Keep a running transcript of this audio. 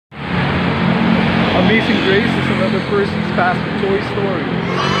Amazing Grace is another person's fast toy story.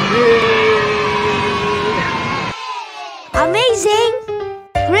 Yay! Amazing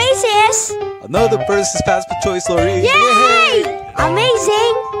Grace is another person's fast toy story. Yay!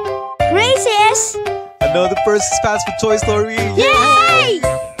 Amazing Grace is another person's fast toy story. Yay!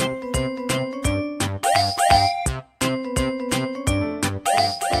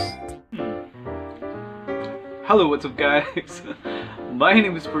 Hello, what's up guys? My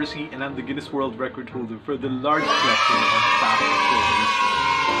name is Percy and I'm the Guinness World Record holder for the largest collection of fast toys.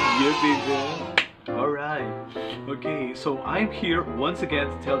 Yeah, baby. Alright. Okay, so I'm here once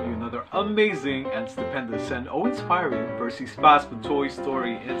again to tell you another amazing and stupendous and inspiring Percy's fast toy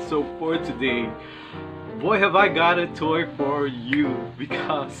story. And so for today, boy have I got a toy for you,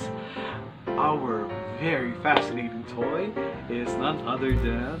 because our very fascinating toy is none other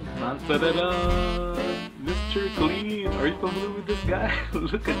than Mr. Clean. Are you familiar with this guy?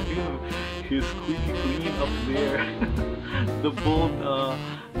 Look at him. He's squeaky clean up there. The bold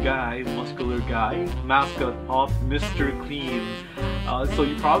guy, muscular guy, mascot of Mr. Clean. So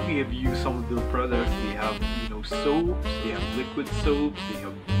you probably have used some of the products. They have, soaps, they have liquid soaps, they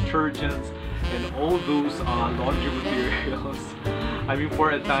have detergents, and all those laundry materials. I mean,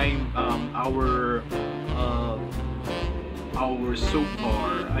 for a time, our soap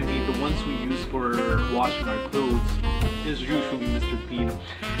bar, I mean the ones we use for washing our clothes, is usually Mr. Clean.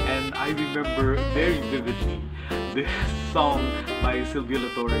 And I remember very vividly this song by Sylvia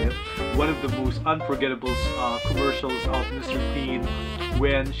Latoria, one of the most unforgettable commercials of Mr. Clean,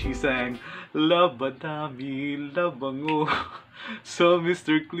 when she sang Labadami Labango. So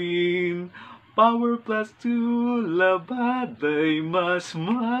Mr. Clean, Power plus 2, labaday mas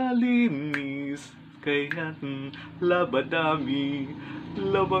malinis, kaya labadami,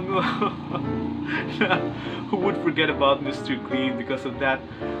 labango. Who would forget about Mr. Clean because of that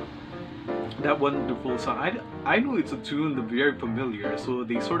wonderful song? I know it's a tune that's very familiar, so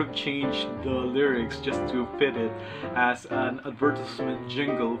they sort of changed the lyrics just to fit it as an advertisement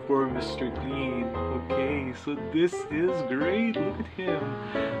jingle for Mr. Clean. Okay, so this is great. Look at him.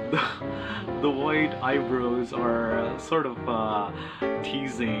 The white eyebrows are sort of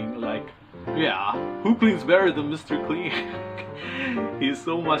teasing, like, yeah, who cleans better than Mr. Clean? He's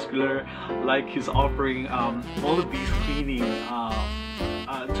so muscular, like he's offering all of these cleaning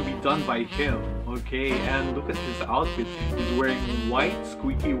to be done by him. Okay, and look at his outfit. He's wearing white,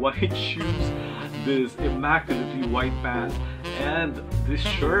 squeaky white shoes, this immaculately white pants, and this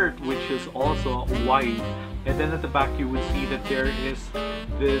shirt which is also white. And then at the back you would see that there is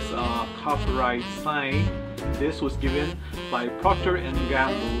this copyright sign. This was given by Procter and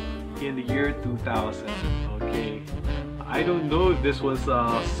Gamble in the year 2000. Okay, I don't know if this was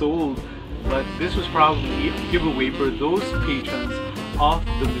sold, but this was probably a giveaway for those patrons of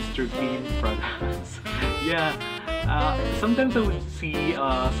the Mr. Clean products. Yeah, sometimes I would see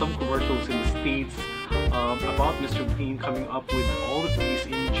some commercials in the States about Mr. Clean coming up with all of these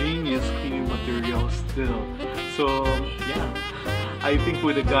ingenious cleaning materials still. So yeah, I think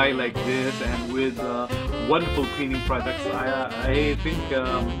with a guy like this and with wonderful cleaning products, I think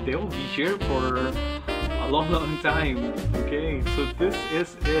they will be here for a long time. Okay, so this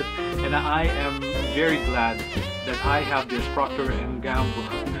is it, and I am very glad that I have this Procter and Gamble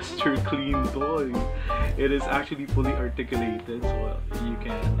Mr. Clean toy. It is actually fully articulated, so you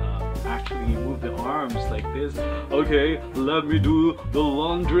can actually move the arms like this. Okay, let me do the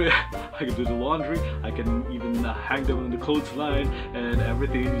laundry. I can do the laundry. I can even hang them on the clothesline, and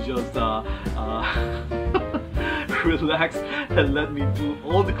everything is just relax and let me do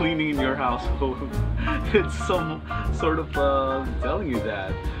all the cleaning in your household. It's some sort of telling you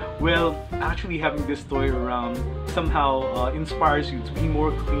that. Well, actually having this toy around somehow inspires you to be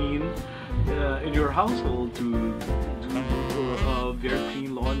more clean in your household, to do very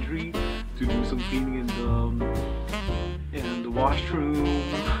clean laundry, to do some cleaning in the washroom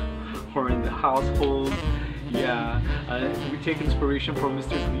or in the household. Yeah, we take inspiration from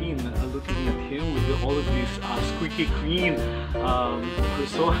Mr. Clean, looking at him with all of these squeaky clean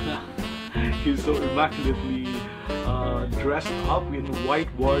persona. He's so immaculately dressed up in white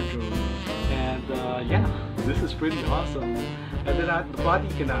wardrobe, and yeah, this is pretty awesome. And then the body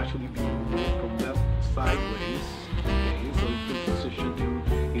can actually be moved from left sideways. Okay, so you can position him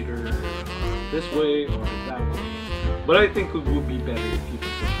either this way or that way. But I think it would be better if you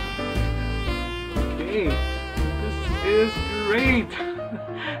position him. Okay. Is great.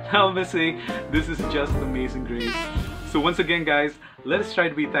 Now I'm saying this is just Amazing Grace. So once again, guys, let us try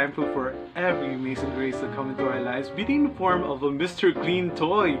to be thankful for every amazing grace that come into our lives, be it in the form of a Mr. Clean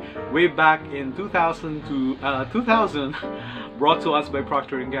toy way back in 2000 brought to us by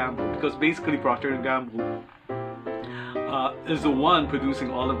Procter & Gamble, because basically Procter & Gamble is the one producing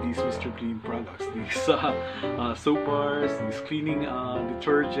all of these Mr. Clean products, these soap bars, these cleaning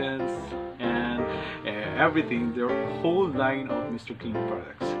detergents, and everything, their whole line of Mr. Clean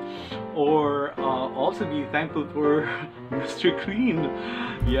products. Or also be thankful for Mr. Clean.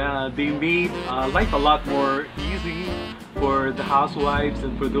 Yeah, they made life a lot more easy for the housewives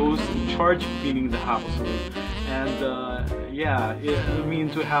and for those in charge of cleaning the household. And yeah, I mean,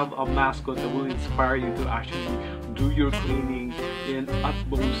 to have a mascot that will inspire you to actually do your cleaning in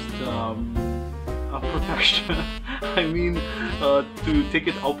utmost perfection. I mean, to take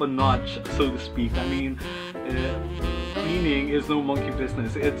it up a notch, so to speak. I mean, cleaning is no monkey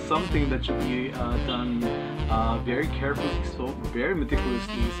business. It's something that should be done very carefully, so very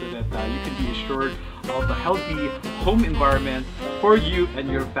meticulously, so that you can be assured of a healthy home environment for you and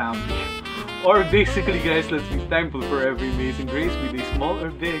your family. Or basically, guys, let's be thankful for every amazing grace, be they small or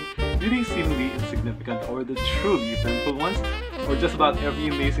big, be they seemingly insignificant or the truly thankful ones, or just about every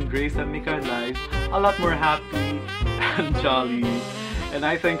amazing grace that make our lives a lot more happy and jolly. And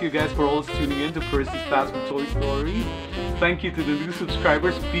I thank you guys for always tuning in to Percy's Fast with Toy Story. Thank you to the new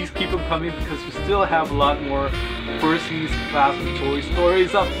subscribers. Please keep them coming, because we still have a lot more Percy's Fast with Toy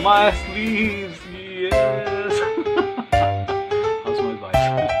Stories up my sleeves. Yes. How's my advice?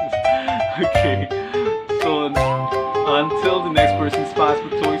 Okay. So until the next Percy's Fast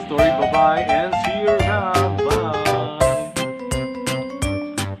with Toy Story, bye bye and see you around.